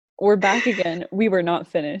We're back again. We were not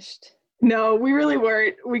finished. No, we really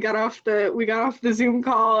weren't. We got off the Zoom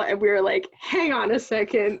call and we were like, hang on a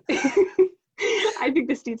second. I think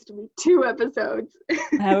this needs to be 2 episodes.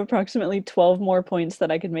 I have approximately 12 more points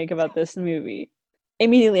that I could make about this movie.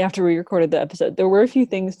 Immediately after we recorded the episode, there were a few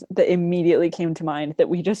things that immediately came to mind that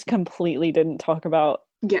we just completely didn't talk about.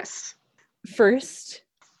 Yes. First,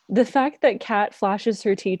 the fact that Kat flashes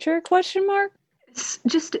her teacher, question mark? It's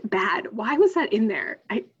just bad. Why was that in there?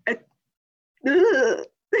 Ugh.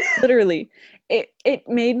 Literally. It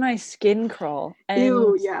made my skin crawl. And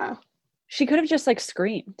Ew, yeah. she could have just like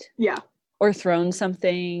screamed. Yeah. Or thrown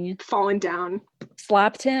something. Fallen down.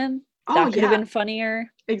 Slapped him. Oh, that could have yeah. been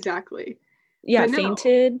funnier. Exactly. Yeah, But no.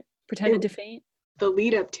 fainted. Pretended to faint. The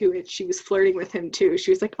lead up to it, she was flirting with him too.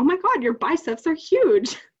 She was like, oh my God, your biceps are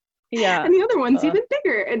huge. Yeah. And the other one's even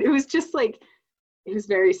bigger. And it was just like, it was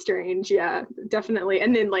very strange. Yeah, definitely.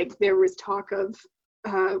 And then like there was talk of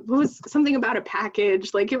what was something about a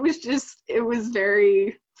package. Like it was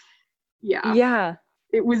very, yeah. Yeah.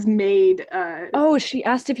 It was made. Oh, she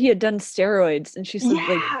asked if he had done steroids, and she said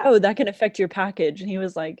like, oh, that can affect your package. And he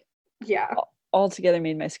was like, yeah. Altogether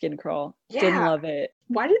made my skin crawl. Yeah. Didn't love it.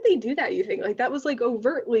 Why did they do that, you think? Like that was like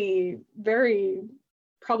overtly very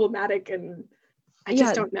problematic, and I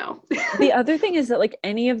just don't know. The other thing is that like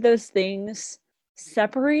any of those things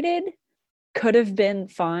separated could have been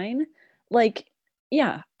fine. Like,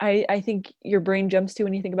 yeah, I think your brain jumps to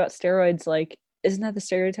when you think about steroids, like, isn't that the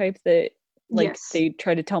stereotype that like Yes. they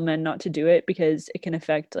try to tell men not to do it because it can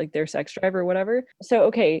affect like their sex drive or whatever? So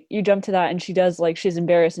okay, you jump to that and she does, like, she's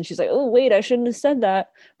embarrassed and she's like, oh wait, I shouldn't have said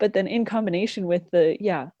that. But then in combination with the,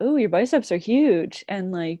 oh, your biceps are huge,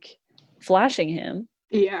 and like flashing him,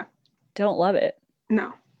 yeah, don't love it.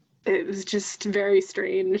 No, it was just very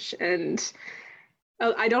strange, and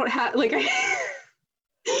I don't have like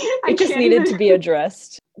it just needed to be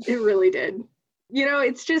addressed. It really did. You know,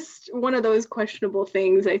 it's just one of those questionable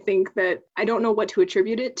things, I think, that I don't know what to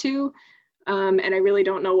attribute it to. And I really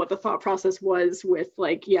don't know what the thought process was with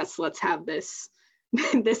like, yes, let's have this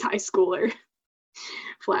this high schooler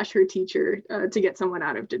flash her teacher to get someone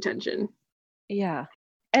out of detention. Yeah.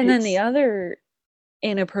 And then the other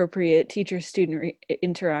inappropriate teacher-student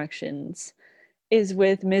interactions is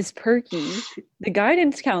with Ms. Perky, the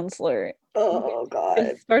guidance counselor. Oh God!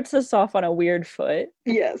 It starts us off on a weird foot.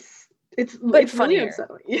 Yes, it's funnier.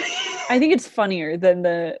 Really I think it's funnier than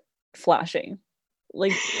the flashing.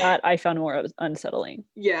 Like that, I found more unsettling.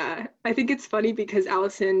 Yeah, I think it's funny because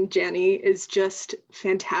Allison Janney is just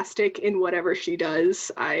fantastic in whatever she does.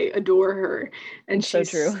 I adore her, and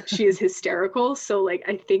she's so true. She is hysterical. So like,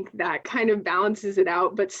 I think that kind of balances it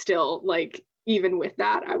out. But still, like, even with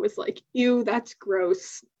that, I was like, ew, that's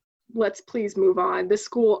gross. Let's please move on. The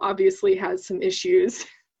school obviously has some issues.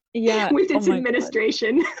 Yeah, with its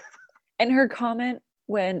administration. And her comment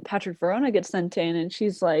when Patrick Verona gets sent in, and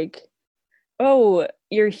she's like, oh,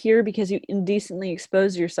 you're here because you indecently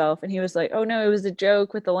exposed yourself. And he was like, oh no, it was a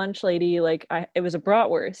joke with the lunch lady. Like, it was a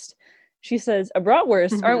bratwurst. She says, a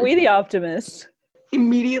bratwurst? Mm-hmm. Aren't we the optimists?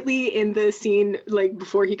 Immediately in the scene, like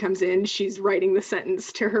before he comes in, she's writing the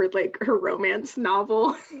sentence to her, like her romance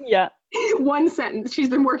novel. Yeah. One sentence. She's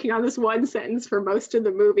been working on this one sentence for most of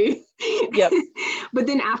the movie. Yep. But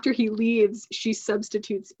then after he leaves, she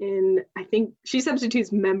substitutes member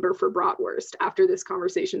for bratwurst after this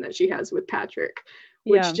conversation that she has with Patrick,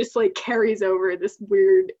 which just like carries over this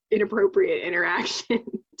weird, inappropriate interaction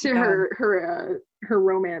to her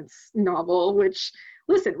romance novel, which,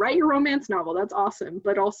 listen, write your romance novel. That's awesome.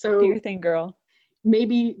 But also do your thing, girl.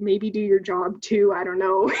 Maybe do your job too. I don't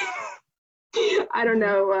know. I don't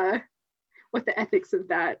know what the ethics of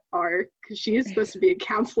that are, because she is supposed to be a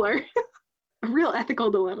counselor. A real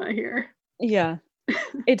ethical dilemma here. Yeah.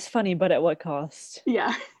 It's funny, but at what cost?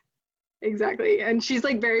 Yeah, exactly. And she's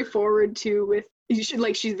like very forward too with,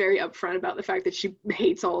 she's very upfront about the fact that she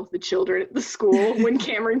hates all of the children at the school when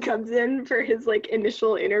Cameron comes in for his like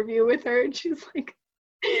initial interview with her. And she's like,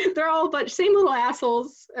 they're all but same little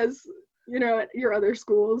assholes as, you know, at your other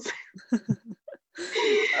schools.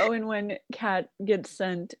 Oh, and when Kat gets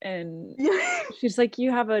sent and she's like,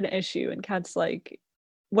 you have an issue, and Kat's like,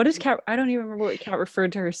 what is Kat? I don't even remember what Kat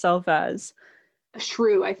referred to herself as. A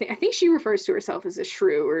shrew. I think she refers to herself as a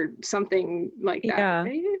shrew or something like that. Yeah.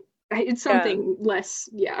 It's something less,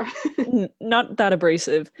 not that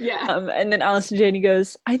abrasive. Yeah. And then Allison Janney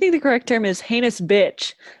goes, I think the correct term is heinous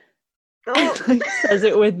bitch. Oh. Says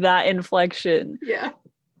it with that inflection. Yeah.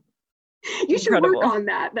 You should work on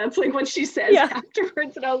that. That's like what she says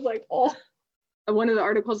afterwards. And I was like, oh. One of the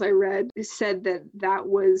articles I read said that that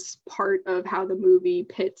was part of how the movie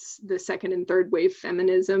pits the second and third wave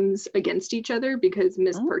feminisms against each other, because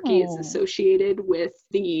Miss Perky is associated with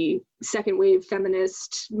the second wave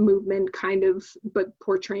feminist movement, kind of, but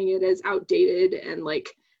portraying it as outdated and like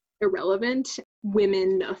irrelevant.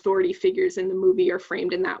 Women authority figures in the movie are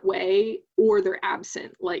framed in that way, or they're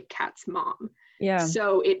absent, like Kat's mom. Yeah.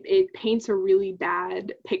 So it paints a really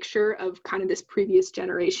bad picture of kind of this previous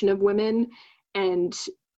generation of women. And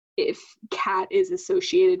if Kat is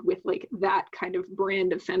associated with like that kind of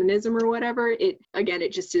brand of feminism or whatever, it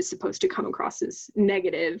just is supposed to come across as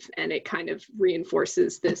negative, and it kind of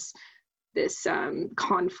reinforces this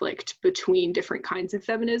conflict between different kinds of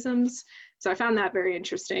feminisms. So I found that very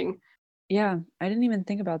interesting. Yeah, I didn't even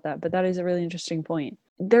think about that, but that is a really interesting point.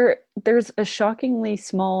 There's a shockingly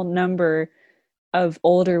small number of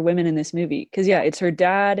older women in this movie, because it's her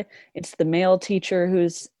dad, it's the male teacher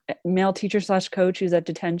slash coach who's at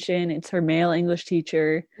detention, it's her male English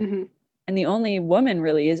teacher, mm-hmm. and the only woman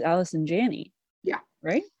really is Allison Janney. Yeah.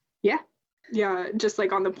 Right? Yeah, just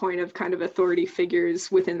like on the point of kind of authority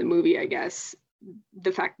figures within the movie, I guess,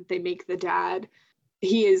 the fact that they make the dad,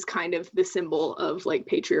 he is kind of the symbol of like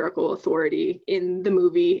patriarchal authority in the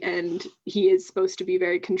movie, and he is supposed to be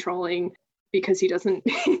very controlling because he doesn't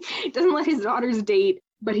let his daughters date,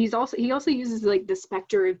 but he also uses like the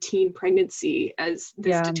specter of teen pregnancy as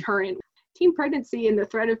this deterrent. Teen pregnancy and the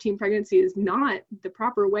threat of teen pregnancy is not the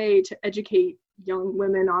proper way to educate young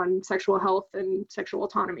women on sexual health and sexual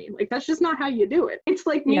autonomy. Like, that's just not how you do it. It's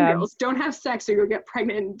like Mean Girls, don't have sex or you'll get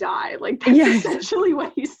pregnant and die. Like, that's essentially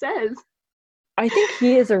what he says. I think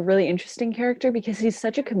he is a really interesting character because he's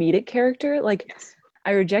such a comedic character. Like,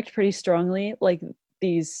 I reject pretty strongly like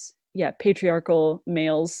these patriarchal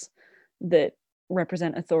males that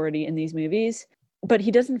represent authority in these movies, but he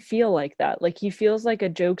doesn't feel like that. Like, he feels like a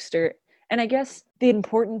jokester. And I guess the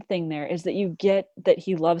important thing there is that you get that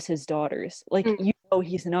he loves his daughters. Like,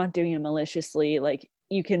 he's not doing it maliciously. Like,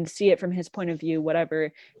 you can see it from his point of view,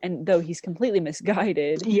 whatever. And though he's completely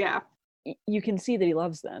misguided, you can see that he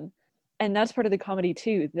loves them. And that's part of the comedy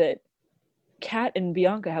too, that Kat and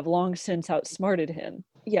Bianca have long since outsmarted him.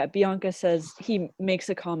 Yeah, Bianca says, he makes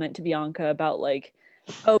a comment to Bianca about like,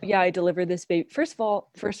 oh yeah, I delivered this baby. First of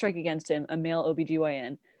all, first strike against him, a male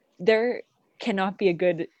OBGYN. There cannot be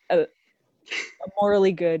a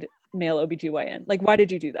morally good male OBGYN. Like, why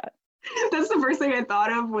did you do that? That's the first thing I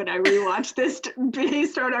thought of when I rewatched this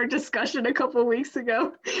based on our discussion a couple weeks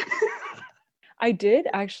ago. I did,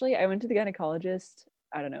 actually. I went to the gynecologist,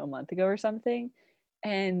 I don't know, a month ago or something.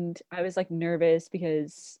 And I was like nervous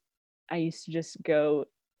because I used to just go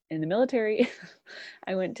in the military.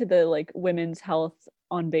 I went to the like women's health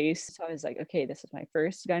on base. So I was like, okay, this is my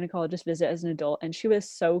first gynecologist visit as an adult. And she was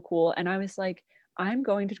so cool. And I was like, I'm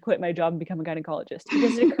going to quit my job and become a gynecologist,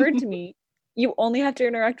 because it occurred to me, you only have to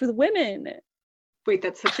interact with women. Wait,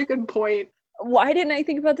 that's such a good point. Why didn't I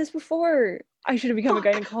think about this before? I should have become a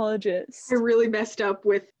gynecologist. I really messed up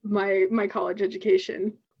with my college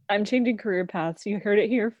education. I'm changing career paths. You heard it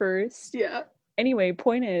here first. Yeah. Anyway,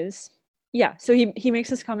 point is, so he makes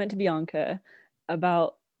this comment to Bianca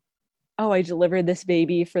about, oh, I delivered this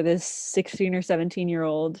baby for this 16 or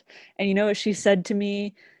 17-year-old. And you know what she said to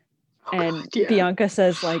me? And Bianca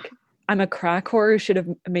says, like, I'm a crack whore who should have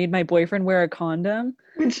made my boyfriend wear a condom.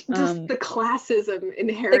 Which just the classism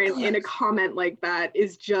inherent in a comment like that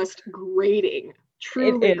is just grating.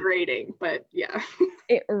 Truly grating, but yeah.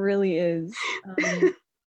 It really is.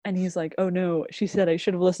 And he's like, oh no, she said I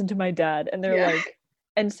should have listened to my dad. And they're like,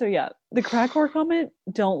 and so the crack whore comment,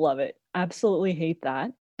 don't love it. Absolutely hate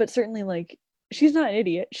that. But certainly, like, she's not an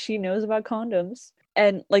idiot. She knows about condoms.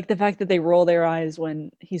 And like the fact that they roll their eyes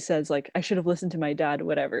when he says like, I should have listened to my dad,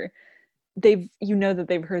 whatever. That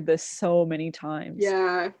they've heard this so many times.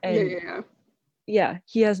 Yeah,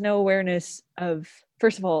 he has no awareness of,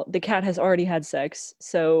 first of all, the cat has already had sex,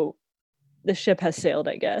 so the ship has sailed,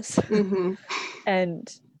 I guess. Mm-hmm.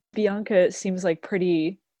 And Bianca seems like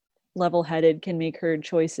pretty level-headed, can make her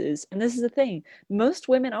choices. And this is the thing, most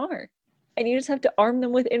women are. And you just have to arm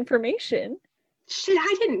them with information. Shit,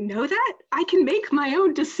 I didn't know that. I can make my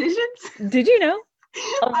own decisions. Did you know?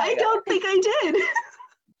 Oh I don't think I did.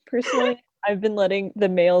 Personally, I've been letting the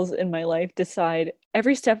males in my life decide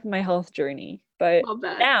every step of my health journey. But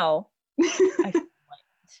now, I feel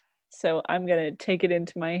so I'm going to take it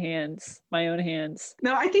into my own hands.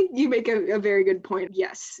 No, I think you make a very good point.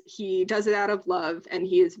 Yes, he does it out of love, and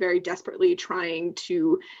he is very desperately trying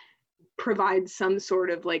to provide some sort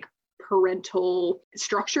of like parental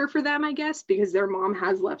structure for them, I guess, because their mom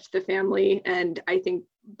has left the family. And I think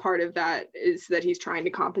part of that is that he's trying to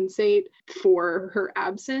compensate for her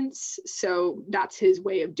absence. So that's his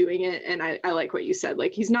way of doing it. And I like what you said.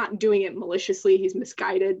 Like, he's not doing it maliciously, he's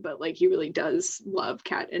misguided, but like he really does love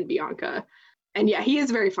Kat and Bianca. And yeah, he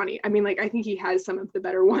is very funny. I mean, like, I think he has some of the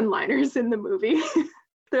better one-liners in the movie.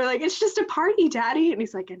 They're like, it's just a party, Daddy. And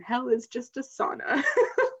he's like, and hell is just a sauna.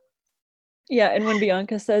 Yeah, and when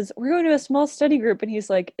Bianca says, we're going to a small study group, and he's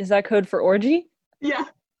like, is that code for orgy? Yeah.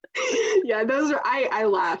 Yeah, those are, I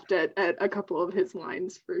laughed at a couple of his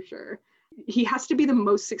lines for sure. He has to be the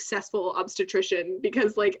most successful obstetrician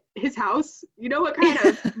because, like, his house, you know what kind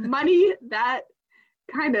of money that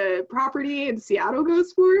kind of property in Seattle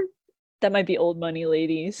goes for? That might be old money,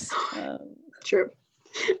 ladies. True.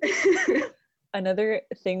 Another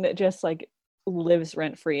thing that just like lives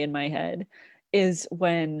rent free in my head is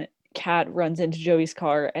when Kat runs into Joey's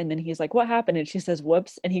car and then he's like, what happened? And she says,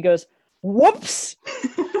 whoops. And he goes, whoops.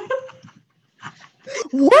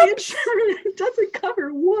 Whoops. It doesn't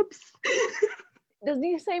cover whoops. Doesn't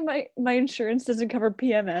he say my insurance doesn't cover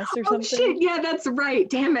PMS or something? Oh shit, yeah, that's right.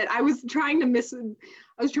 Damn it. I was trying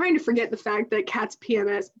to forget the fact that Kat's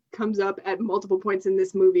PMS comes up at multiple points in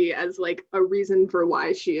this movie as like a reason for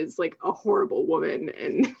why she is like a horrible woman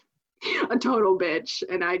and a total bitch.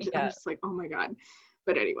 And I'm just like, oh my God.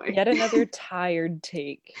 But anyway. Yet another tired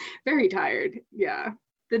take. Very tired. Yeah.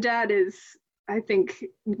 The dad is, I think,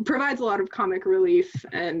 provides a lot of comic relief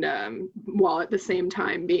and while at the same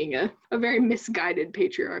time being a very misguided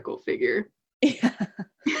patriarchal figure. Yeah.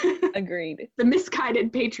 Agreed. The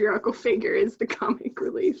misguided patriarchal figure is the comic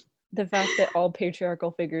relief. The fact that all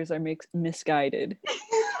patriarchal figures are misguided.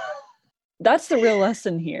 That's the real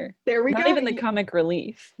lesson here. There we go. Not even the comic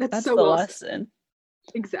relief. That's so the lesson.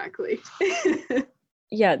 Exactly.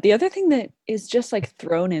 Yeah, the other thing that is just like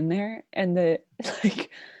thrown in there and that like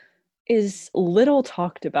is little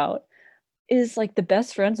talked about is like the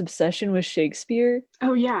best friend's obsession with Shakespeare.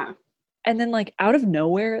 Oh yeah. And then like out of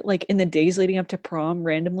nowhere, like in the days leading up to prom,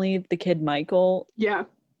 randomly the kid Michael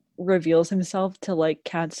reveals himself to like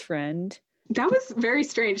Kat's friend. That was very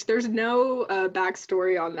strange. There's no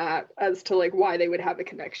backstory on that as to like why they would have a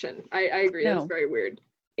connection. I agree. No. That was very weird.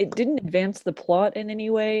 It didn't advance the plot in any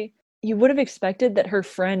way. You would have expected that her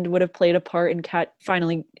friend would have played a part in Kat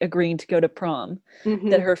finally agreeing to go to prom. Mm-hmm.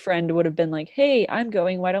 That her friend would have been like, hey, I'm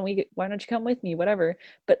going. Why don't you come with me? Whatever.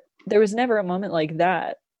 But there was never a moment like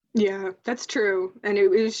that. Yeah, that's true. And it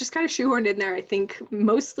was just kind of shoehorned in there, I think,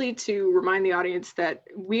 mostly to remind the audience that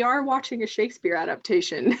we are watching a Shakespeare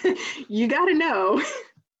adaptation. You got to know.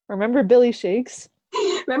 Remember Billy Shakes?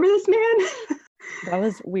 Remember this man? That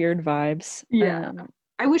was weird vibes. Yeah.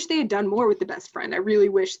 I wish they had done more with the best friend. I really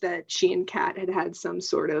wish that she and Kat had some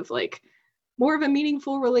sort of like more of a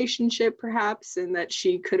meaningful relationship perhaps, and that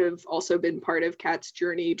she could have also been part of Kat's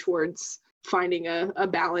journey towards finding a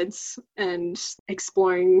balance and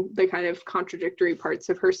exploring the kind of contradictory parts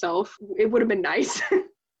of herself. It would have been nice to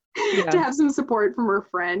have some support from her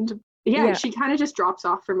friend. Yeah, she kind of just drops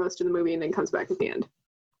off for most of the movie and then comes back at the end.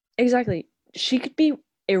 Exactly. She could be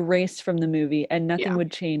erased from the movie and nothing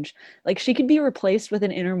would change. Like, she could be replaced with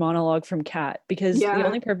an inner monologue from Kat because the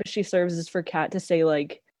only purpose she serves is for Kat to say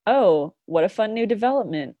like, oh, what a fun new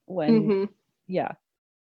development when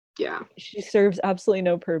she serves absolutely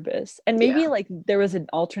no purpose. And maybe like there was an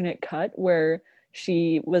alternate cut where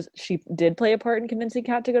she did play a part in convincing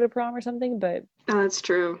Kat to go to prom or something, but that's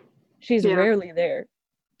true. She's rarely there.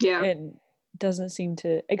 Yeah. And doesn't seem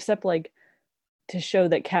to, except like to show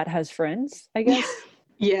that Kat has friends, I guess.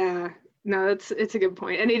 Yeah, no, it's a good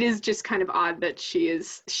point. And it is just kind of odd that she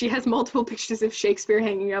has multiple pictures of Shakespeare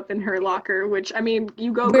hanging up in her locker, which, I mean,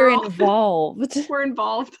 you go, We're girl. Involved. We're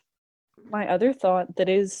involved. My other thought that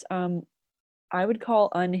is, I would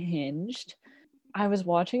call unhinged. I was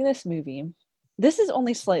watching this movie. This is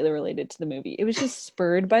only slightly related to the movie. It was just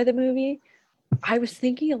spurred by the movie. I was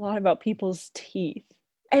thinking a lot about people's teeth.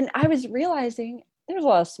 And I was realizing there's a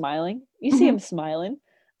lot of smiling. You see him smiling.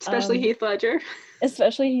 Especially Heath Ledger.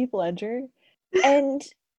 And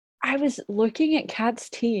I was looking at Kat's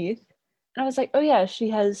teeth and I was like, oh yeah, she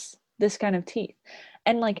has this kind of teeth.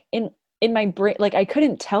 And like in my brain, like I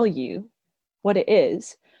couldn't tell you what it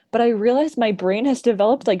is, but I realized my brain has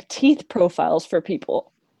developed like teeth profiles for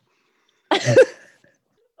people.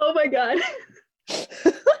 Oh my God.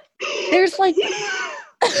 There's like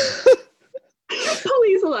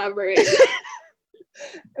Please elaborate.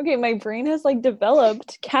 Okay, my brain has like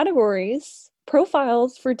developed categories,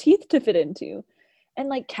 profiles for teeth to fit into. And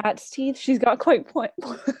like Kat's teeth, she's got quite point.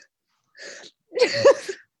 I'm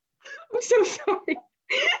so sorry.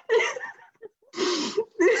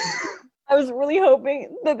 I was really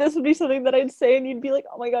hoping that this would be something that I'd say and you'd be like,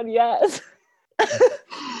 oh my God, yes.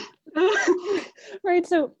 Right,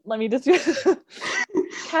 so let me just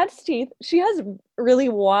Kat's teeth, she has really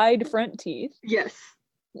wide front teeth, Yes.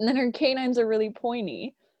 and then her canines are really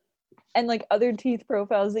pointy. And like other teeth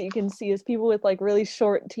profiles that you can see is people with like really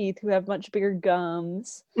short teeth who have much bigger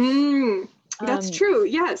gums. That's true.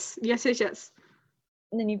 Yes.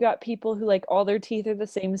 And then you've got people who like all their teeth are the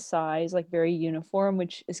same size, like very uniform,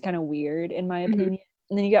 which is kind of weird in my opinion.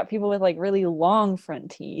 And then you got people with like really long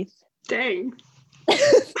front teeth. Dang.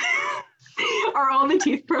 Are all the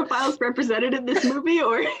teeth profiles represented in this movie,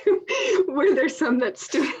 or were there some that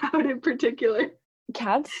stood out in particular?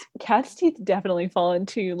 Cat's teeth definitely fall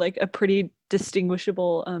into like a pretty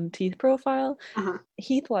distinguishable teeth profile.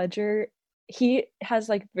 Heath Ledger, he has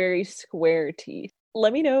like very square teeth.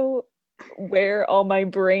 Let me know where all my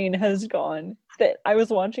brain has gone. That I was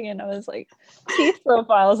watching it and I was like, teeth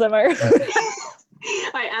profiles, am I right?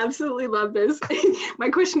 I absolutely love this. My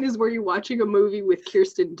question is, were you watching a movie with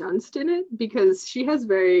Kirsten Dunst in it? Because she has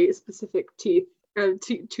very specific teeth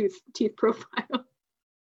profile.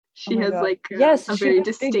 She has God. like yes, a she very has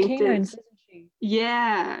distinctive. big canines, doesn't she?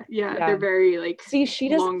 Yeah, they're very like. See, she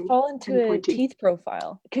doesn't fall into a teeth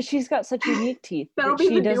profile because she's got such unique teeth that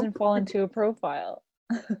she doesn't fall into a profile.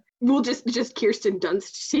 Well, just Kirsten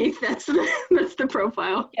Dunst teeth. That's the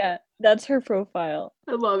profile. Yeah, that's her profile.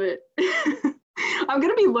 I love it. I'm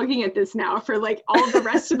gonna be looking at this now for like all the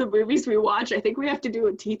rest of the movies we watch. I think we have to do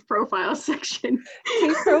a teeth profile section.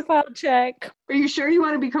 Teeth profile check. Are you sure you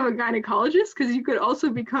want to become a gynecologist? Because you could also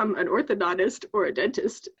become an orthodontist or a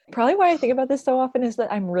dentist. Probably why I think about this so often is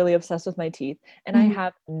that I'm really obsessed with my teeth, and I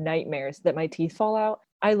have nightmares that my teeth fall out.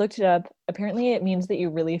 I looked it up. Apparently, it means that you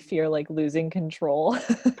really fear like losing control.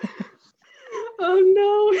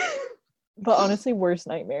 Oh no. But honestly, worst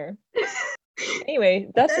nightmare. Anyway,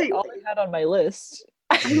 that's all I had on my list.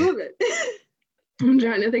 I love it. I'm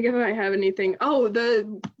trying to think if I have anything. Oh,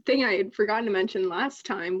 the thing I had forgotten to mention last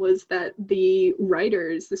time was that the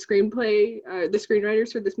writers, the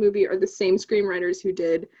screenwriters for this movie are the same screenwriters who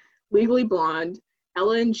did Legally Blonde,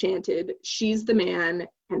 Ella Enchanted, She's the Man,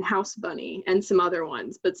 and House Bunny, and some other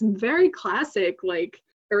ones, but some very classic, like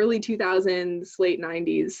early 2000s, late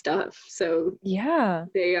 90s stuff. So yeah,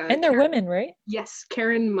 they and they're women, right? Yes,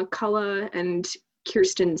 Karen McCullough and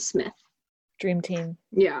Kirsten Smith. Dream team.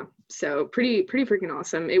 Yeah, so pretty freaking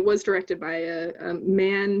awesome. It was directed by a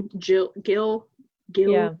man, Gil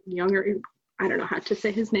Younger. I don't know how to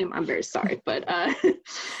say his name. I'm very sorry, but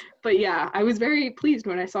but yeah, I was very pleased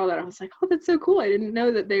when I saw that. I was like, oh, that's so cool. I didn't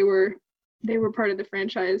know that they were part of the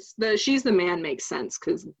franchise. The She's the Man makes sense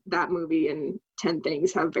because that movie and 10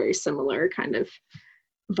 Things have very similar kind of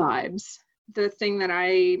vibes. The thing that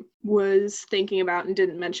I was thinking about and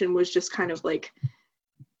didn't mention was just kind of like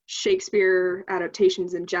Shakespeare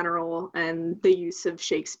adaptations in general and the use of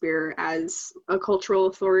Shakespeare as a cultural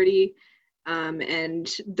authority, and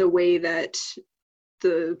the way that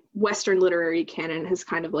the Western literary canon has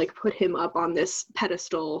kind of like put him up on this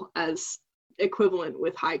pedestal as equivalent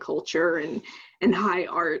with high culture and high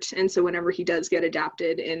art. And so whenever he does get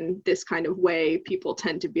adapted in this kind of way, people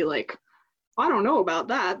tend to be like, I don't know about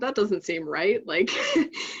that. That doesn't seem right. Like,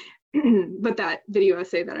 but that video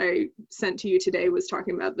essay that I sent to you today was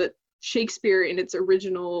talking about that Shakespeare in the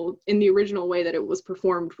original way that it was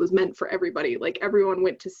performed was meant for everybody. Like everyone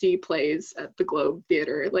went to see plays at the Globe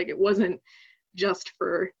Theater. Like it wasn't just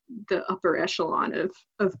for the upper echelon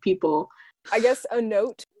of people. I guess a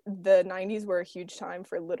note, the 90s were a huge time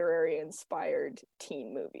for literary inspired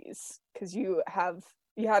teen movies because you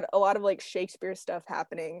had a lot of like Shakespeare stuff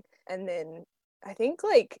happening, and then I think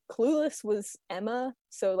like Clueless was Emma,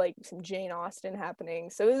 so like some Jane Austen happening.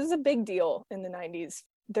 So it was a big deal in the 90s.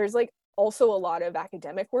 There's like also a lot of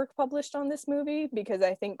academic work published on this movie because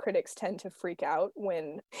I think critics tend to freak out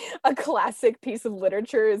when a classic piece of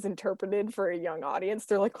literature is interpreted for a young audience.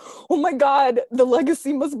 They're like, oh my God, the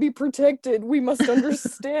legacy must be protected. We must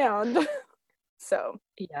understand. So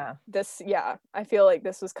I feel like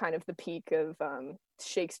this was kind of the peak of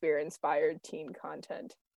Shakespeare-inspired teen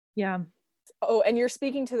content. Yeah. Oh, and you're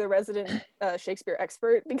speaking to the resident Shakespeare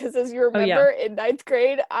expert because as you remember, in 9th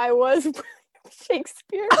grade, I was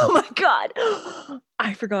Shakespeare. Oh my God.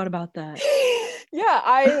 I forgot about that. Yeah,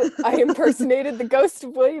 I impersonated the ghost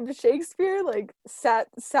of William Shakespeare, like sat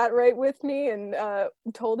right with me and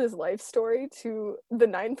told his life story to the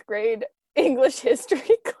 9th grade English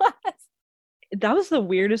history class. That was the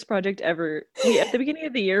weirdest project ever. At the beginning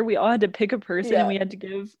of the year, we all had to pick a person and we had to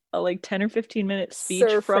give a like 10 or 15 minute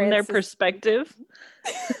speech from their perspective.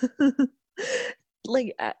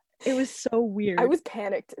 Like it was so weird. I was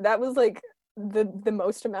panicked. That was like the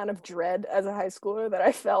most amount of dread as a high schooler that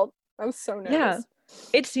I felt. I was so nervous. Yeah.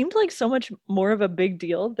 It seemed like so much more of a big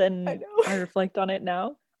deal I than know. I reflect on it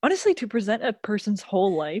now. Honestly, to present a person's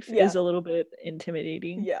whole life Yeah. is a little bit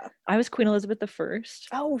intimidating. Yeah. I was Queen Elizabeth I.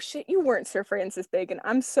 Oh shit, you weren't Sir Francis Bacon.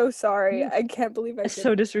 I'm so sorry. I can't believe I It's didn't so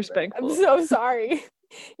remember. I'm disrespectful. so sorry.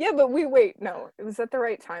 Yeah, but wait, no. Was that the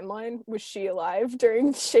right timeline? Was she alive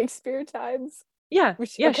during Shakespeare times? Yeah, yeah,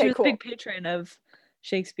 she Okay, was a cool. big patron of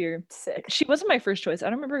Shakespeare. Sick. She wasn't my first choice. I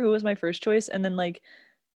don't remember who was my first choice, and then like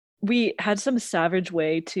we had some savage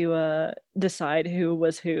way to decide who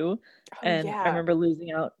was who, Oh and I yeah. remember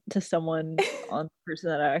losing out to someone on the person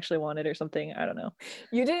that I actually wanted or something. I don't know.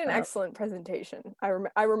 You did an Uh, excellent presentation.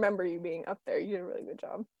 I remember you being up there. You did a really good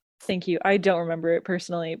job. Thank you. I don't remember it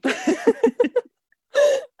personally, but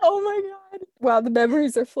Oh my god. Wow, the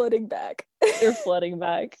memories are flooding back. they're flooding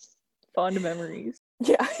back. Fond memories.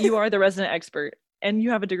 Yeah. You are the resident expert, and you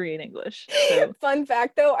have a degree in English. So Fun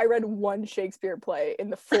fact though, I read one Shakespeare play in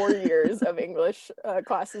the 4 years of English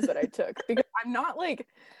classes that I took because I'm not like,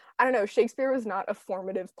 I don't know, Shakespeare was not a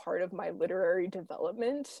formative part of my literary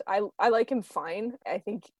development. I like him fine. I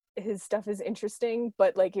think his stuff is interesting,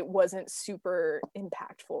 but like it wasn't super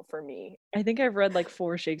impactful for me. I think I've read like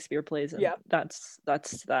 4 Shakespeare plays, and Yeah. that's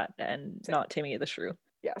that, and Same. not Taming of the Shrew.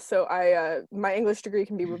 Yeah, so I my English degree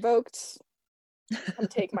can be revoked. I'm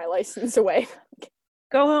take my license away.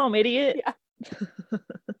 Go home, idiot. Yeah.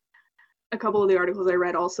 A couple of the articles I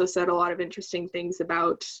read also said a lot of interesting things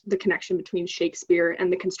about the connection between Shakespeare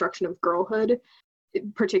and the construction of girlhood,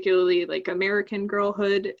 particularly like American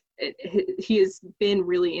girlhood. He has been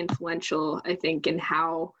really influential, I think, in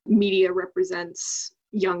how media represents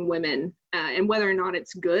young women, and whether or not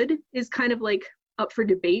it's good is kind of like up for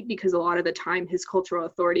debate, because a lot of the time his cultural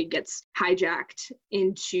authority gets hijacked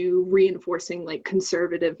into reinforcing like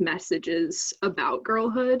conservative messages about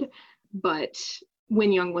girlhood. But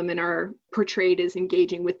when young women are portrayed as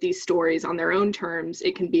engaging with these stories on their own terms,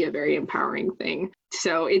 it can be a very empowering thing.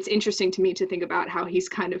 So it's interesting to me to think about how he's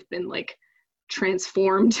kind of been like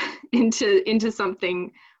transformed into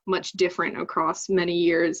something much different across many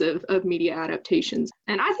years of media adaptations.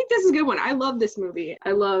 And I think this is a good one. I love this movie.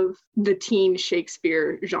 I love the teen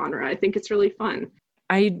Shakespeare genre. I think it's really fun.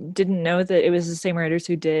 I didn't know that it was the same writers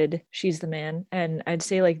who did She's the Man. And I'd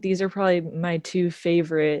say like these are probably my 2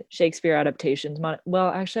 favorite Shakespeare adaptations. Well,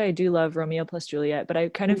 actually, I do love Romeo plus Juliet, but I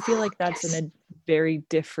kind of feel like that's Yes. in a very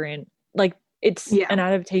different, like it's Yeah. an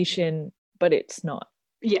adaptation, but it's not.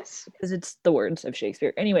 Yes. Because it's the words of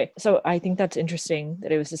Shakespeare. Anyway, so I think that's interesting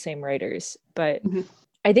that it was the same writers. But Mhm.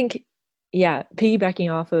 I think, yeah,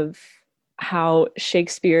 piggybacking off of how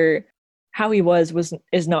Shakespeare, how he was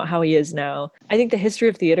is not how he is now. I think the history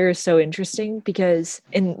of theater is so interesting because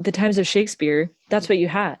in the times of Shakespeare, that's what you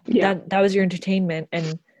had. Yeah. That was your entertainment,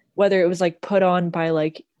 and whether it was like put on by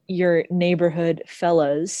like your neighborhood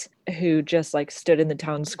fellas who just like stood in the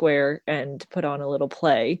town square and put on a little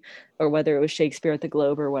play, or whether it was Shakespeare at the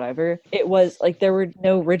Globe or whatever, it was like there were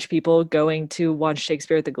no rich people going to watch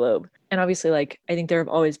Shakespeare at the Globe. And obviously, like, I think there have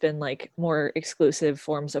always been like more exclusive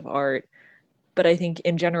forms of art. But I think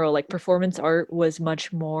in general, like performance art was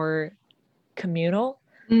much more communal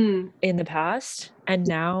Mm. in the past. And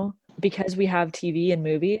now, because we have TV and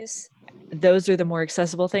movies, those are the more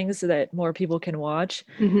accessible things that more people can watch,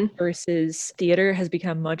 Mm-hmm. versus theater has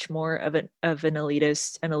become much more of an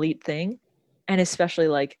elite thing. And especially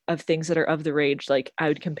like of things that are of the rage, like I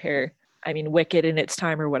would compare, I mean, Wicked in its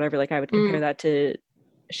time or whatever, like I would compare that to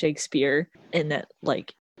Shakespeare, in that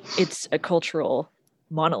like it's a cultural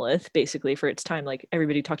monolith basically for its time. Like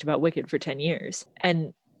everybody talked about Wicked for 10 years.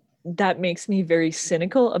 And that makes me very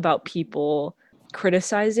cynical about people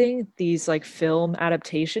criticizing these like film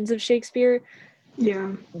adaptations of Shakespeare,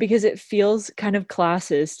 Yeah. because it feels kind of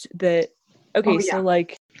classist that okay, Oh, yeah. so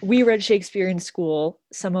like we read Shakespeare in school,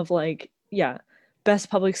 some of like, yeah, best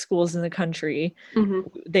public schools in the country. Mm-hmm.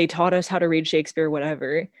 They taught us how to read Shakespeare,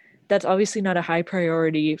 whatever. That's obviously not a high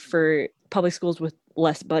priority for public schools with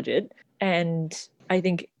less budget. And I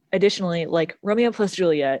think additionally, like Romeo plus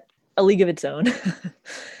Juliet, a league of its own.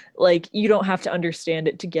 Like you don't have to understand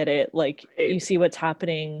it to get it. Like you see what's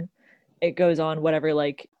happening, it goes on, whatever.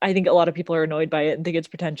 Like I think a lot of people are annoyed by it and think it's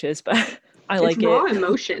pretentious, but I It's like raw it.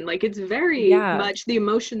 emotion. Like it's very Yeah. much the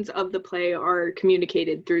emotions of the play are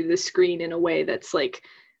communicated through the screen in a way that's like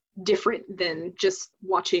different than just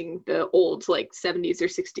watching the old like 70s or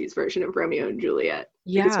 60s version of Romeo and Juliet.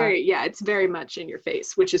 Like it's very much in your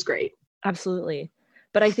face, which is great. Absolutely.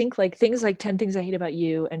 But I think like things like 10 Things I Hate About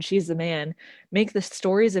You and She's the Man make the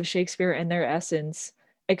stories of Shakespeare and their essence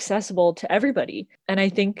accessible to everybody. And I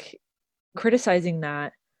think criticizing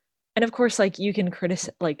that, and of course, like you can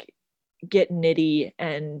criticize, like get nitty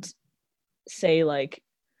and say like,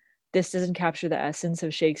 this doesn't capture the essence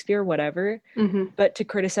of Shakespeare, whatever. Hmm. But to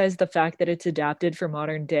criticize the fact that it's adapted for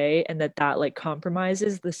modern day and that like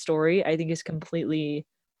compromises the story, I think is completely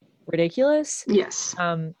ridiculous. Yes.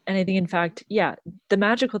 And I think, in fact, yeah, the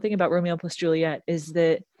magical thing about Romeo plus Juliet is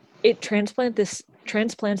that it transplants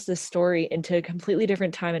this story into a completely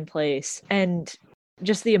different time and place, and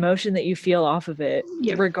just the emotion that you feel off of it,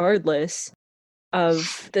 Yep. regardless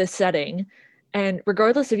of the setting, and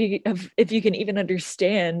regardless if you can even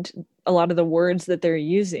understand a lot of the words that they're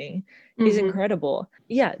using, is Mhm. incredible.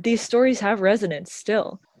 Yeah, these stories have resonance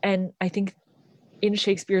still, and I think in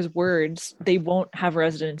Shakespeare's words, they won't have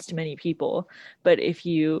resonance to many people, but if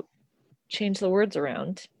you change the words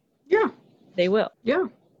around, Yeah. they will. Yeah.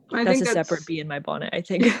 I That's think a that's separate bee in my bonnet, I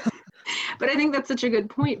think. but I think that's such a good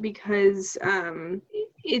point because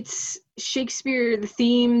it's Shakespeare, the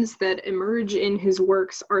themes that emerge in his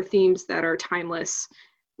works are themes that are timeless.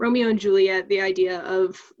 Romeo and Juliet, the idea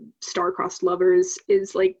of star-crossed lovers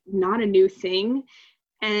is like not a new thing.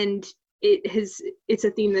 And it's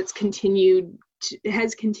a theme that's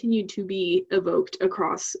has continued to be evoked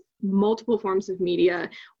across multiple forms of media,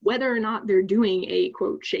 whether or not they're doing a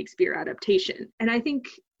quote Shakespeare adaptation. And I think,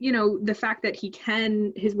 you know, the fact that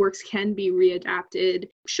his works can be readapted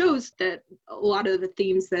shows that a lot of the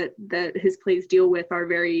themes that his plays deal with are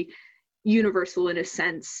very universal in a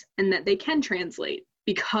sense, and that they can translate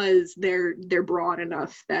because they're broad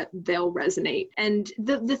enough that they'll resonate. And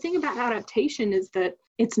the thing about adaptation is that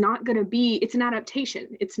it's an adaptation.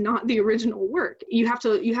 It's not the original work. You have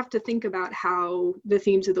to think about how the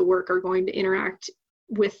themes of the work are going to interact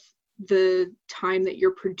with the time that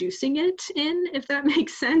you're producing it in, if that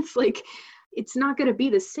makes sense. Like, it's not going to be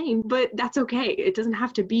the same, but that's okay. It doesn't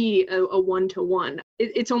have to be a one-to-one.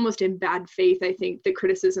 It's almost in bad faith, I think, the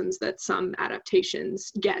criticisms that some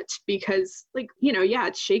adaptations get, because, like, you know, yeah,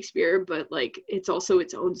 it's Shakespeare, but like it's also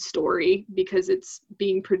its own story because it's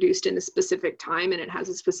being produced in a specific time and it has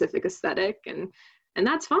a specific aesthetic, and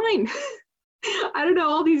that's fine. I don't know,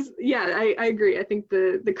 all these, yeah, I agree. I think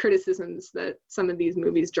the criticisms that some of these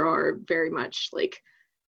movies draw are very much like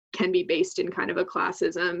can be based in kind of a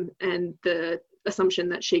classism and the assumption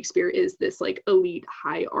that Shakespeare is this like elite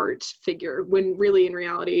high art figure, when really in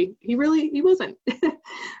reality he wasn't.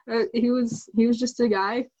 He was just a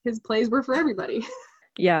guy. His plays were for everybody.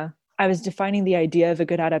 Yeah, I was defining the idea of a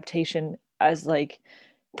good adaptation as like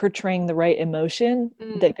portraying the right emotion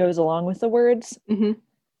that goes along with the words, Mm-hmm.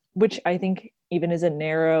 which I think even is a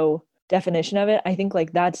narrow definition of it. I think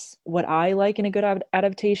like that's what I like in a good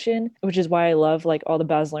adaptation, which is why I love like all the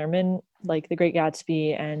Baz Luhrmann, like The Great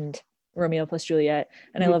Gatsby and Romeo plus Juliet,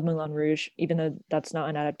 and I love Moulin Rouge, even though that's not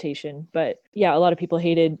an adaptation. But yeah, a lot of people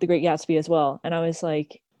hated The Great Gatsby as well, and I was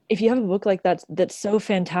like, if you have a book like that that's so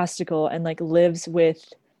fantastical and like lives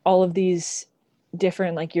with all of these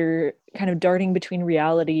different, like you're kind of darting between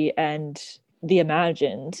reality and the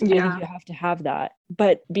imagined, I think you have to have that.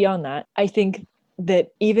 But beyond that, I think that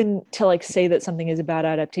even to like say that something is a bad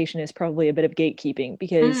adaptation is probably a bit of gatekeeping,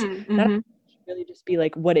 because that should really just be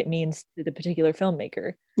like what it means to the particular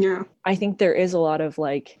filmmaker. Yeah. I think there is a lot of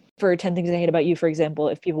like, for 10 Things I Hate About You, for example,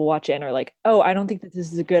 if people watch it and are like, oh, I don't think that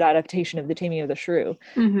this is a good adaptation of The Taming of the Shrew.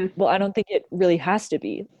 Well, I don't think it really has to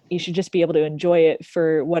be. You should just be able to enjoy it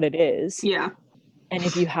for what it is. Yeah. And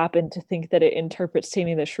if you happen to think that it interprets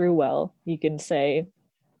Taming of the Shrew well, you can say,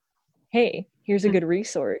 hey, here's a good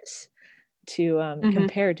resource to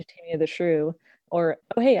compare to Taming of the Shrew. Or,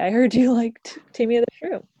 oh, hey, I heard you liked Taming of the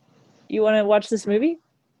Shrew. You want to watch this movie?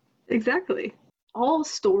 Exactly. All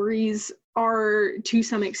stories are to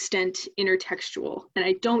some extent intertextual, and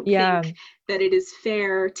I don't think that it is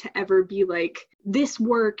fair to ever be like, this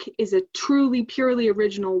work is a truly purely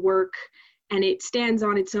original work and it stands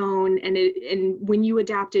on its own, and when you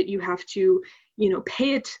adapt it you have to, you know,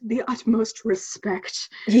 pay it the utmost respect.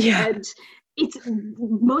 And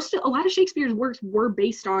a lot of Shakespeare's works were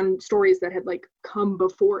based on stories that had like come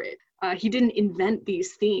before it. He didn't invent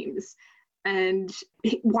these themes. And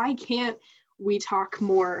why can't we talk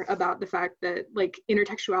more about the fact that like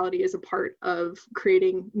intertextuality is a part of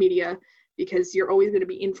creating media, because you're always going to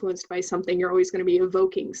be influenced by something, you're always going to be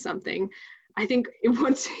evoking something. I think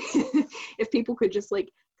if people could just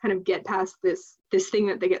like kind of get past this thing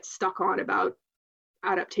that they get stuck on about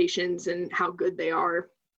adaptations and how good they are,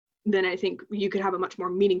 then I think you could have a much more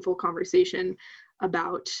meaningful conversation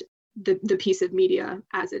about the piece of media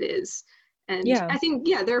as it is. And I think,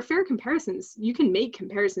 there are fair comparisons. You can make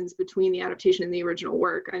comparisons between the adaptation and the original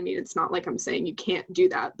work. I mean, it's not like I'm saying you can't do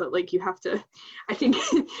that, but like you have to, I think,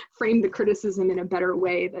 frame the criticism in a better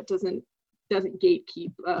way that doesn't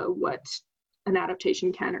gatekeep what an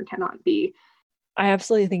adaptation can or cannot be. I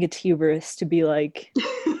absolutely think it's hubris to be like,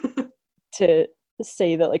 to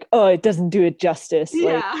say that like, oh, it doesn't do it justice. Like,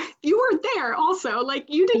 Yeah, you weren't there also. Like,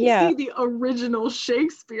 you didn't Yeah. see the original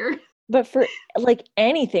Shakespeare. but for like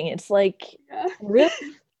anything, it's like, Yeah, really,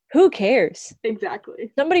 who cares?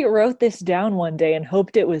 exactly. Somebody wrote this down one day and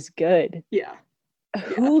hoped it was good. Yeah.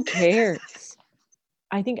 Who cares?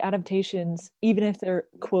 I think adaptations, even if they're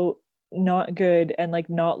quote not good and like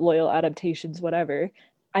not loyal adaptations, whatever,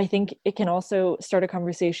 I think it can also start a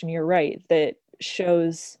conversation, you're right, that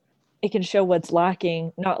shows it can show what's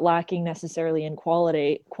lacking, not lacking necessarily in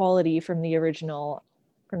quality from the original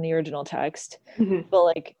text, Mhm. but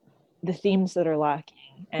like the themes that are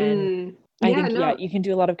lacking. And I Yeah, think no, you can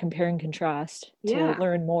do a lot of compare and contrast to Yeah.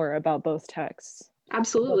 learn more about both texts, both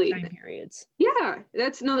absolutely. time periods. Yeah,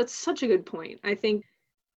 that's such a good point. I think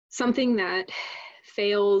something that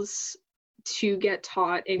fails to get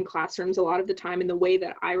taught in classrooms a lot of the time, in the way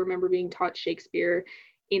that I remember being taught Shakespeare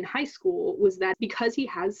in high school, was that because he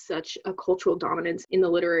has such a cultural dominance in the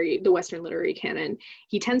Western literary canon,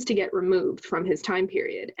 he tends to get removed from his time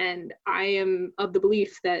period. And I am of the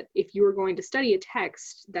belief that if you are going to study a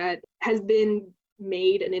text that has been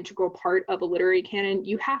made an integral part of a literary canon,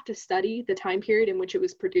 you have to study the time period in which it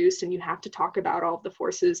was produced, and you have to talk about all of the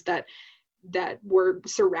forces that were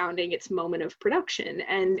surrounding its moment of production.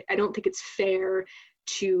 And I don't think it's fair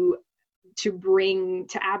to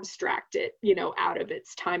abstract it, out of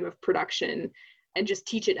its time of production and just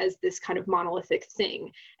teach it as this kind of monolithic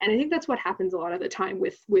thing. And I think that's what happens a lot of the time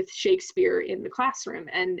with Shakespeare in the classroom,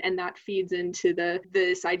 and that feeds into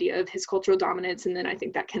this idea of his cultural dominance. And then I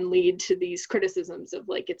think that can lead to these criticisms of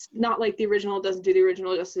like, it's not like the original, doesn't do the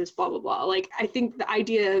original justice, blah blah blah. Like, I think the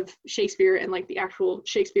idea of Shakespeare and like the actual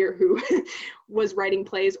Shakespeare who was writing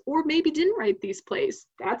plays, or maybe didn't write these plays,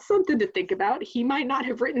 that's something to think about. He might not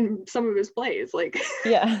have written some of his plays. Like,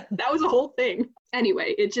 Yeah. that was a whole thing.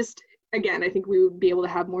 Anyway, it just, again, I think we would be able to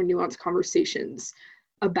have more nuanced conversations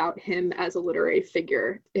about him as a literary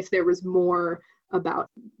figure if there was more about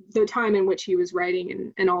the time in which he was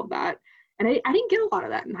writing and all of that. And I didn't get a lot of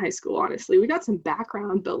that in high school, honestly. We got some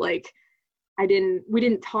background, but like we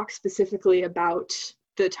didn't talk specifically about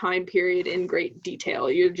the time period in great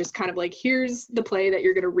detail. You're just kind of like, here's the play that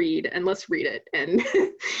you're going to read and let's read it. And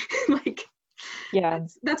like, Yeah.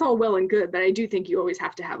 that's all well and good, but I do think you always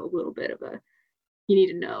have to have a little bit of you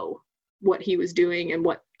need to know what he was doing and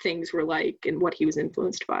what things were like and what he was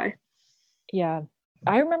influenced by. Yeah.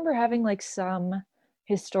 I remember having like some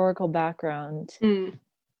historical background.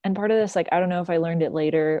 And part of this, like, I don't know if I learned it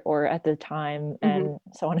later or at the time and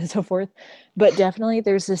so on and so forth, but definitely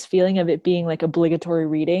there's this feeling of it being like obligatory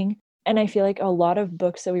reading. And I feel like a lot of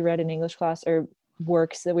books that we read in English class, or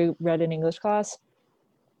works that we read in English class,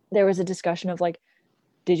 there was a discussion of like,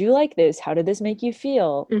 did you like this? How did this make you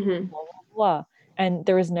feel? Blah, blah, blah. And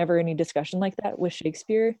there was never any discussion like that with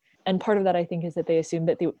Shakespeare. And part of that, I think, is that they assumed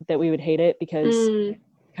that we would hate it because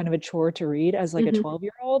kind of a chore to read as like a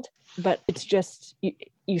 12-year-old. But it's just,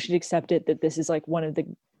 you should accept it that this is like one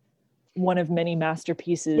of many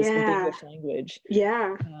masterpieces of the English language.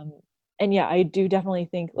 Yeah. And yeah, I do definitely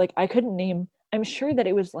think, like, I couldn't name, I'm sure that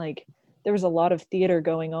it was like, there was a lot of theater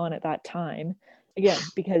going on at that time. Again,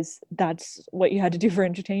 because that's what you had to do for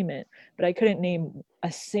entertainment. But I couldn't name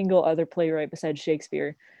a single other playwright besides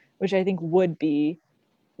Shakespeare, which I think would be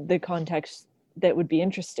the context that would be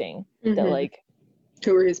interesting. That like,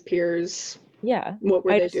 who were his peers? Yeah. What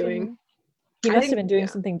were they doing? He must have been doing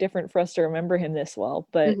something different for us to remember him this well,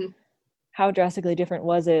 but how drastically different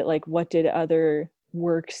was it? Like, what did other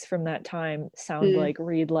works from that time sound like,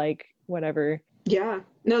 read like, whatever? Yeah.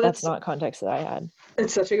 No, that's not context that I had.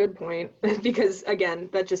 It's such a good point, because again,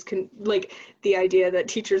 that just can, like, the idea that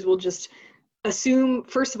teachers will just assume,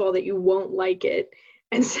 first of all, that you won't like it,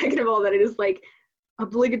 and second of all, that it is like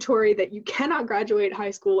obligatory that you cannot graduate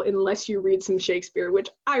high school unless you read some Shakespeare, which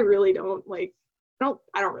I really don't like.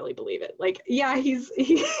 I don't really believe it. Like, yeah, he's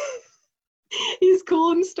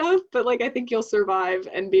cool and stuff, but like, I think you'll survive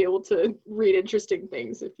and be able to read interesting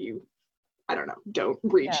things if you, I don't know, don't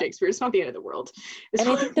read Shakespeare. It's not the end of the world. And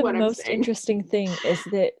I think the most interesting thing is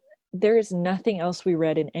that there is nothing else we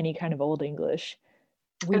read in any kind of Old English.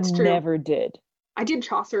 We never did. I did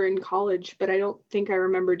Chaucer in college, but I don't think I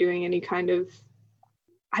remember doing any kind of,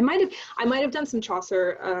 I might have done some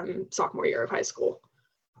Chaucer sophomore year of high school,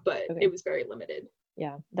 but it was very limited.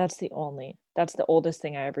 Yeah, that's the oldest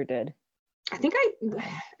thing I ever did. I think I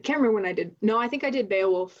can't remember when I did. No, I think I did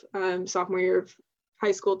Beowulf sophomore year of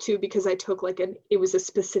high school too, because I took like it was a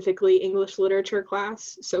specifically English literature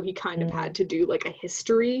class, so he kind of had to do like a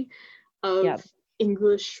history of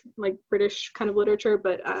English, like British kind of literature,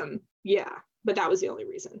 but but that was the only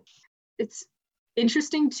reason. It's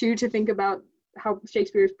interesting too to think about how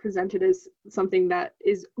Shakespeare is presented as something that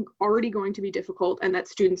is already going to be difficult and that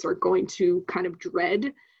students are going to kind of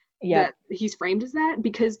dread, that he's framed as that,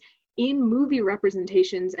 because in movie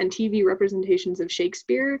representations and TV representations of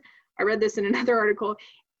Shakespeare, I read this in another article,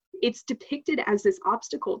 it's depicted as this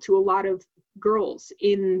obstacle to a lot of girls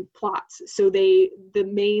in plots. So the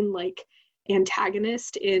main like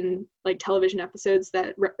antagonist in like television episodes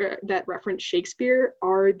that reference Shakespeare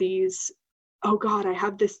are these, oh God, I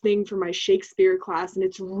have this thing for my Shakespeare class and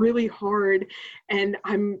it's really hard and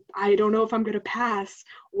I don't know if I'm going to pass,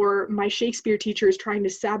 or my Shakespeare teacher is trying to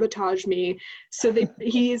sabotage me. So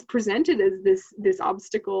he is presented as this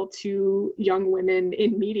obstacle to young women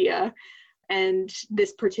in media. And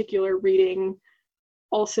this particular reading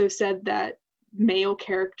also said that male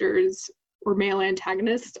characters or male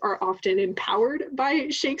antagonists are often empowered by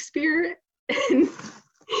Shakespeare. And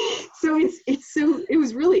so it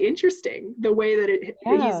was really interesting the way that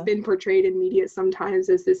he's been portrayed in media sometimes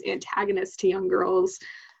as this antagonist to young girls.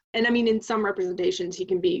 And I mean, in some representations, he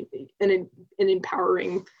can be an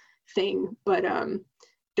empowering thing, but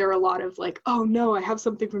there are a lot of like, oh no, I have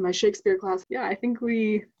something from my Shakespeare class. Yeah, I think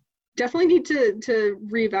we definitely need to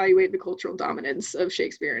reevaluate the cultural dominance of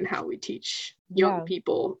Shakespeare and how we teach young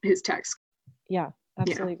people his text. Yeah,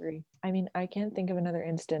 absolutely agree. I mean, I can't think of another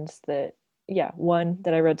instance that, one,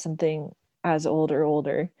 that I read something as old or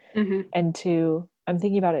older, and two, I'm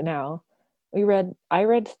thinking about it now. I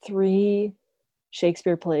read 3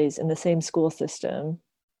 Shakespeare plays in the same school system,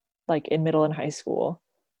 like in middle and high school.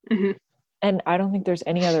 And I don't think there's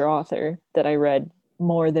any other author that I read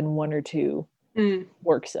more than 1 or 2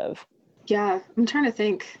 works of. Yeah, I'm trying to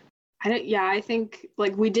think. I think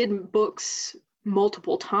like we did books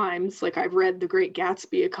multiple times. Like I've read The Great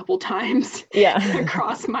Gatsby a couple times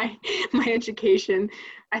across my education.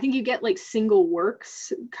 I think you get like single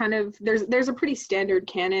works kind of, there's a pretty standard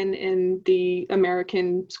canon in the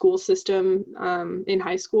American school system in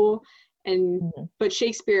high school. And but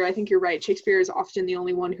Shakespeare, I think you're right, Shakespeare is often the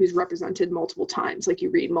only one who's represented multiple times. Like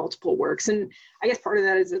you read multiple works, and I guess part of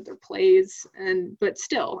that is that they're plays, but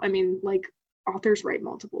still, I mean, like authors write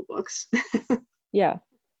multiple books. Yeah,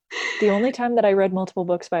 the only time that I read multiple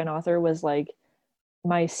books by an author was like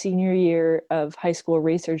my senior year of high school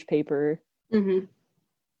research paper, and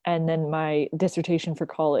then my dissertation for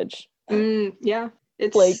college.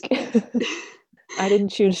 It's like I didn't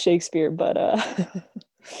choose Shakespeare, but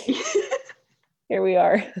here we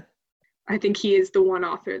are. I think he is the one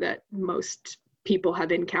author that most people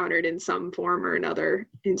have encountered in some form or another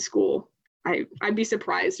in school. I'd be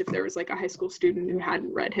surprised if there was like a high school student who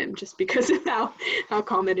hadn't read him, just because of how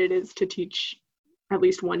common it is to teach at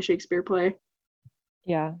least one Shakespeare play.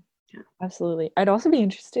 Yeah, absolutely. I'd also be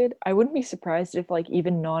interested, I wouldn't be surprised if like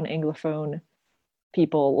even non-Anglophone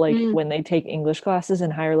people, like when they take English classes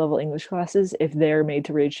and higher level English classes, if they're made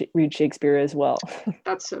to read Shakespeare as well.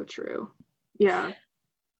 That's so true. Yeah,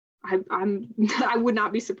 I would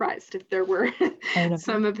not be surprised if there were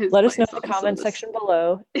some of his. Let us know in the comment section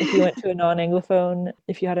below if you went to a non-Anglophone,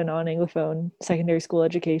 if you had a non-Anglophone secondary school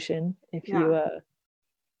education, if you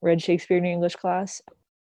read Shakespeare in your English class.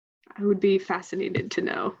 I would be fascinated to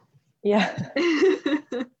know. Yeah.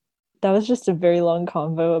 That was just a very long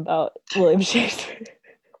convo about William Shakespeare.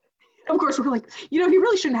 Of course, we're like, he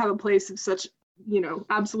really shouldn't have a place of such,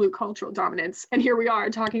 absolute cultural dominance. And here we are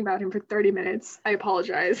talking about him for 30 minutes. I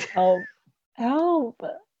apologize. Help.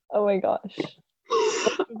 Oh my gosh.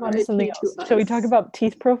 Something else. Shall we talk about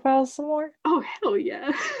teeth profiles some more? Oh, hell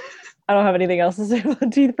yeah. I don't have anything else to say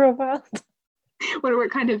about teeth profiles. What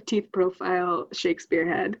kind of teeth profile Shakespeare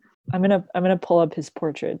had? I'm gonna pull up his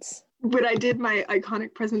portraits. When I did my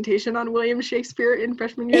iconic presentation on William Shakespeare in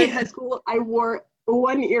freshman year of high school, I wore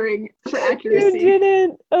one earring for accuracy. You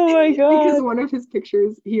didn't? Oh my god. Because one of his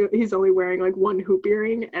pictures, he's only wearing like one hoop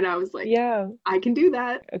earring, and I was like, yeah, I can do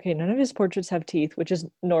that. Okay, none of his portraits have teeth, which is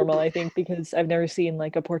normal, I think, because I've never seen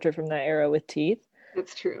like a portrait from that era with teeth.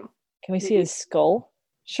 That's true. Can we see his skull?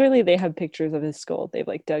 Surely they have pictures of his skull. They've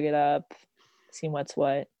like dug it up, seen what's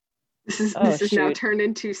what. This is now turned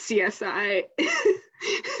into CSI.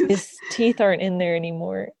 His teeth aren't in there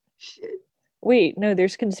anymore. Shit. Wait, no,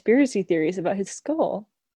 there's conspiracy theories about his skull.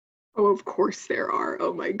 Oh, of course there are.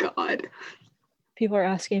 Oh my god. People are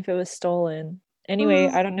asking if it was stolen. Anyway,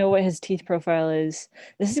 I don't know what his teeth profile is.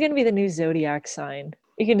 This is going to be the new zodiac sign.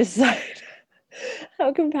 You can decide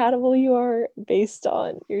how compatible you are based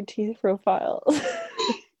on your teeth profile.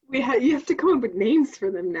 You have to come up with names for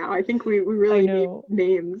them now. I think we really need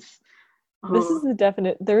names. This is the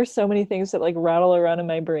definite. There are so many things that like rattle around in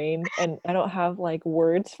my brain, and I don't have like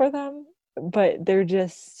words for them, but they're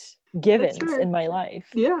just givens in my life.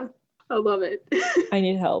 Yeah, I love it. I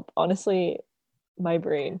need help. Honestly, my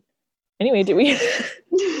brain. Anyway, did we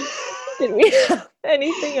did we have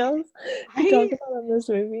anything else to talk I about on this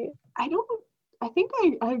movie? I don't. I think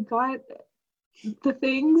I got the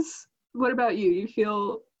things. What about you? You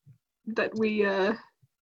feel that we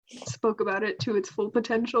spoke about it to its full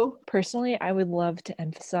potential? Personally, I would love to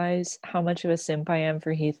emphasize how much of a simp I am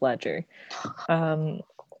for Heath Ledger.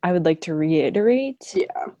 I would like to reiterate,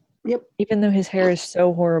 Yeah. Yep. even though his hair is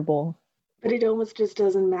so horrible. But it almost just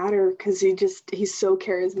doesn't matter because he's so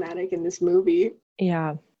charismatic in this movie.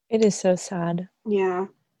 Yeah, it is so sad. Yeah.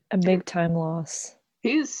 A big time loss.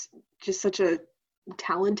 He's just such a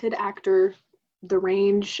talented actor. The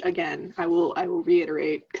range, again, I will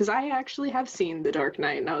reiterate, because I actually have seen The Dark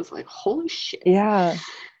Knight and I was like, holy shit. Yeah.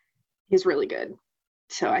 He's really good.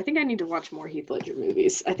 So I think I need to watch more Heath Ledger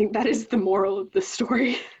movies. I think that is the moral of the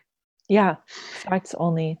story. Yeah. Facts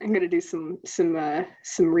only. I'm gonna do some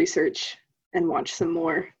research and watch some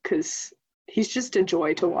more because he's just a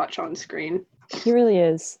joy to watch on screen. He really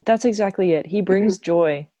is. That's exactly it. He brings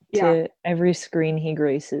joy to every screen he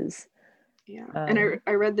graces. Yeah. And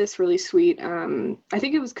I read this really sweet. I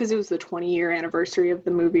think it was because it was the 20-year anniversary of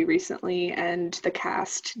the movie recently, and the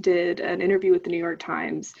cast did an interview with the New York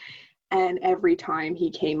Times. And every time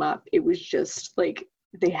he came up, it was just like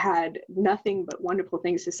they had nothing but wonderful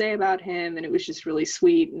things to say about him, and it was just really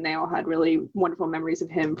sweet. And they all had really wonderful memories of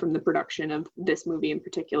him from the production of this movie in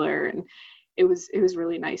particular. And it was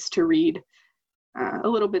really nice to read. A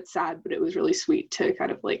little bit sad, but it was really sweet to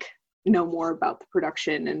kind of like know more about the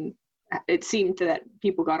production. And it seemed that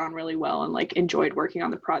people got on really well and like enjoyed working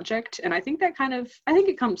on the project. And I think that I think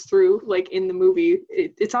it comes through like in the movie.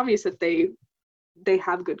 It's obvious that they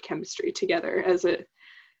have good chemistry together as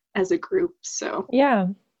a group. So yeah,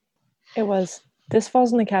 it was. This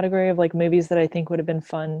falls in the category of like movies that I think would have been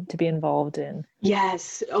fun to be involved in.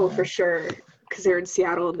 Yes. Oh, for sure. Because they're in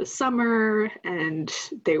Seattle in the summer, and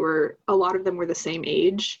a lot of them were the same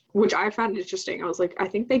age, which I found interesting. I was like, I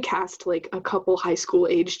think they cast like a couple high school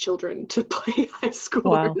age children to play high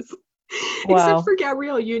schoolers. Wow. Except for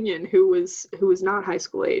Gabrielle Union, who was not high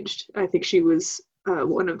school aged. I think she was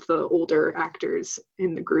one of the older actors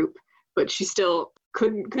in the group, but she still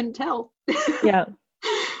couldn't tell. Yeah.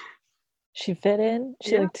 She fit in.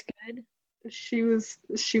 She looked good. She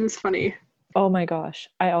was funny. Oh my gosh.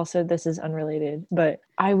 This is unrelated, but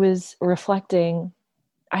I was reflecting.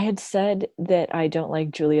 I had said that I don't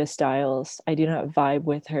like Julia Stiles. I do not vibe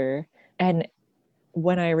with her. And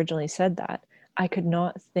when I originally said that, I could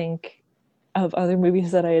not think of other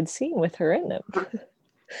movies that I had seen with her in them.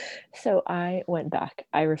 So I went back.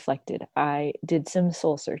 I reflected. I did some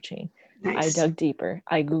soul searching. Nice. I dug deeper.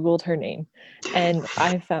 I Googled her name. And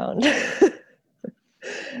I found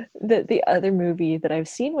that the other movie that I've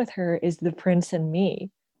seen with her is The Prince and Me.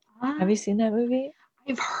 Have you seen that movie?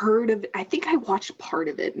 I've heard of it. I think I watched part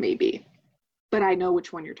of it maybe, but I know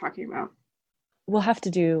which one you're talking about. We'll have to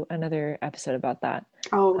do another episode about that.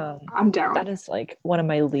 Oh, I'm down. That is like one of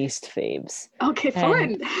my least faves. Okay,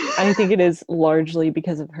 fun. I think it is largely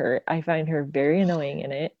because of her. I find her very annoying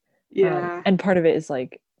in it. Yeah. And part of it is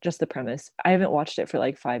like just the premise. I haven't watched it for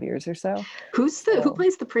like 5 years or so. Who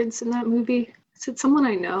plays the prince in that movie? Is it someone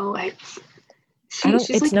I know? It's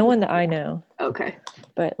like, no one that I know. Okay.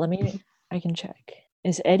 But I can check.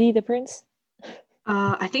 Is Eddie the prince?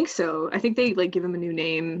 I think so. I think they like give him a new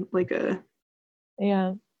name, like a.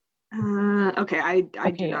 Yeah. Okay. I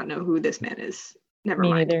do not know who this man is. Never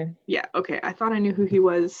mind. Me neither. Yeah. Okay. I thought I knew who he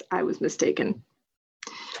was. I was mistaken.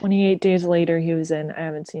 28 Days Later he was in. I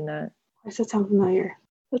haven't seen that. Why does that sound familiar?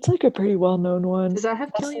 That's like a pretty well-known one. Does that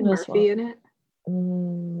have Cillian Murphy in it?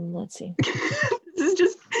 Let's see. This has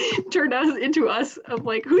just turned us into us of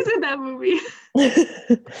like, who's in that movie?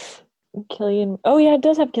 Oh yeah, it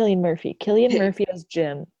does have Cillian Murphy. Cillian Murphy as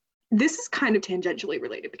Jim. This is kind of tangentially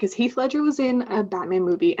related because Heath Ledger was in a Batman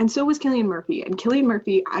movie, and so was Cillian Murphy. And Cillian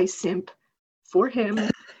Murphy, I simp for him.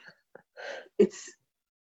 It's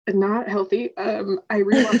not healthy. I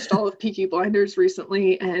rewatched all of Peaky Blinders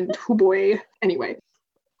recently, and oh boy. Anyway,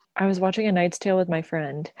 I was watching A Knight's Tale with my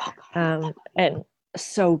friend, and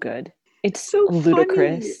so good. It's so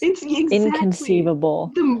ludicrous. Funny. It's exactly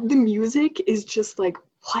inconceivable. The music is just like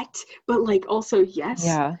what, but like also yes.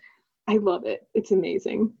 Yeah, I love it. It's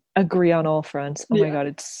amazing. Agree on all fronts. Oh my god,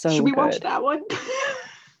 it's so good. Should we watch that one?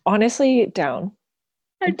 Honestly, down.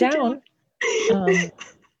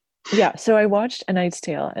 Yeah, so I watched A Knight's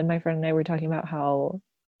Tale, and my friend and I were talking about how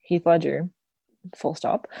Heath Ledger, full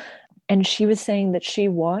stop, and she was saying that she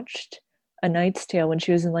watched A Knight's Tale when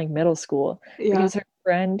she was in like middle school because her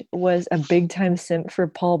friend was a big time simp for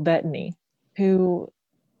Paul Bettany, who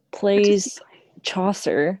plays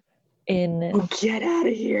Chaucer in. Oh, get out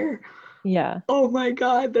of here! Yeah. Oh my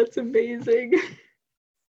God, that's amazing.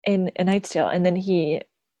 In A Knight's Tale. And then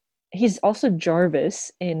he's also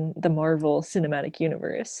Jarvis in the Marvel Cinematic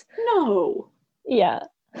Universe. No. Yeah.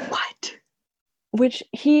 What? Which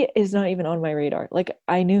he is not even on my radar. Like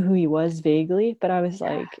I knew who he was vaguely, but I was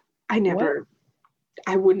like, what?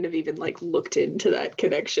 I wouldn't have even like looked into that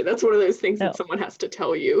connection. That's one of those things No. that someone has to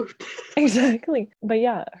tell you. Exactly. But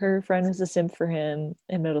yeah, her friend was a simp for him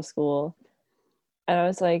in middle school. And I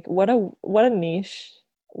was like, what a niche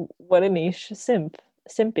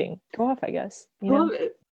simping. Go off, I guess. I love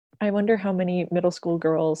it. I wonder how many middle school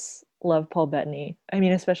girls love Paul Bettany. I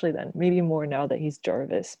mean, especially then. Maybe more now that he's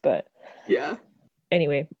Jarvis, but Yeah.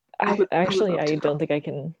 anyway, I would I don't think I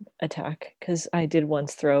can attack because I did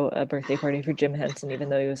once throw a birthday party for Jim Henson, even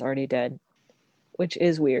though he was already dead, which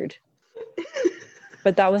is weird.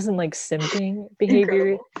 But that wasn't like simping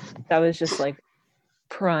behavior. Incredible. That was just like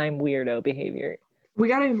prime weirdo behavior. We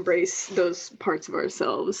got to embrace those parts of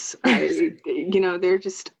ourselves. They're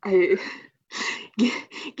just,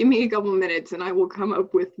 give me a couple minutes and I will come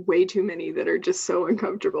up with way too many that are just so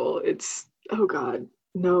uncomfortable. It's, oh God,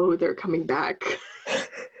 no, they're coming back.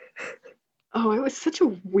 Oh, I was such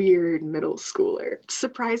a weird middle schooler.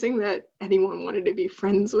 Surprising that anyone wanted to be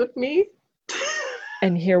friends with me.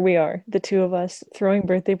 And here we are, the two of us throwing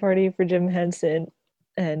birthday party for Jim Henson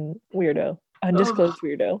and weirdo, undisclosed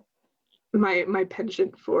weirdo. My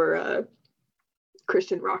penchant for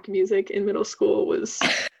Christian rock music in middle school was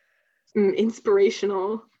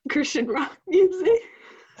inspirational Christian rock music.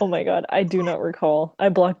 Oh my God, I do not recall. I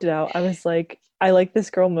blocked it out. I was like, I like this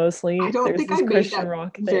girl mostly. I don't think I made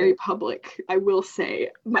that very public, I will say.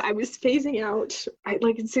 But I was phasing out.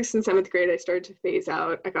 Like in 6th and 7th grade, I started to phase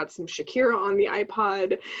out. I got some Shakira on the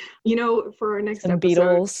iPod. For our next episode.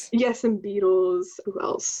 Beatles. Yeah, some Beatles. Who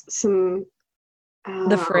else? Some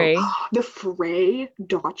The Fray. The Fray,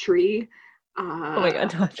 Daughtry. Oh my God,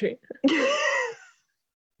 Daughtry.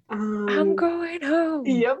 I'm going home.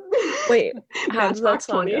 Yep. Wait, how does that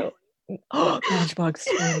song 20. go? Oh, Matchbox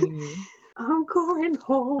 20. I'm going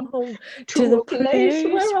home to the place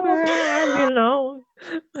where I belong.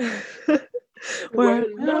 where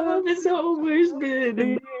love has always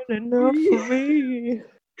been enough for me.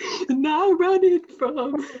 Now running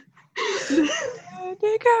from.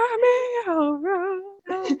 They got me around.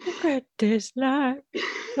 I regret this life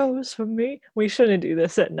goes for me. We shouldn't do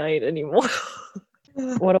this at night anymore.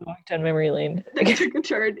 What a walk down memory lane. That took a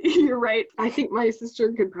turn. You're right. I think my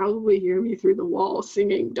sister could probably hear me through the wall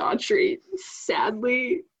singing Daughtry,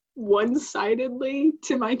 sadly, one-sidedly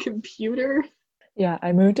to my computer. Yeah,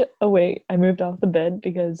 I moved away. I moved off the bed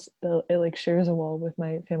because it like shares a wall with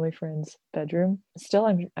my family friend's bedroom. Still,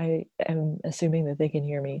 I am assuming that they can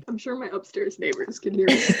hear me. I'm sure my upstairs neighbors can hear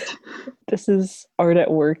me. This is art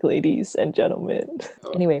at work, ladies and gentlemen.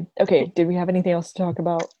 Anyway, okay. Did we have anything else to talk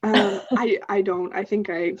about? I don't. I think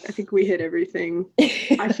we hit everything.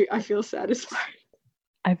 I feel satisfied.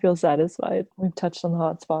 I feel satisfied. We've touched on the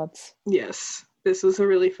hot spots. Yes, this was a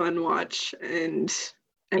really fun watch, and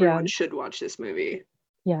everyone should watch this movie.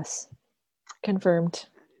 Yes, confirmed.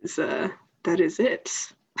 That is it.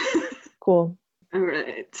 Cool. All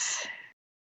right.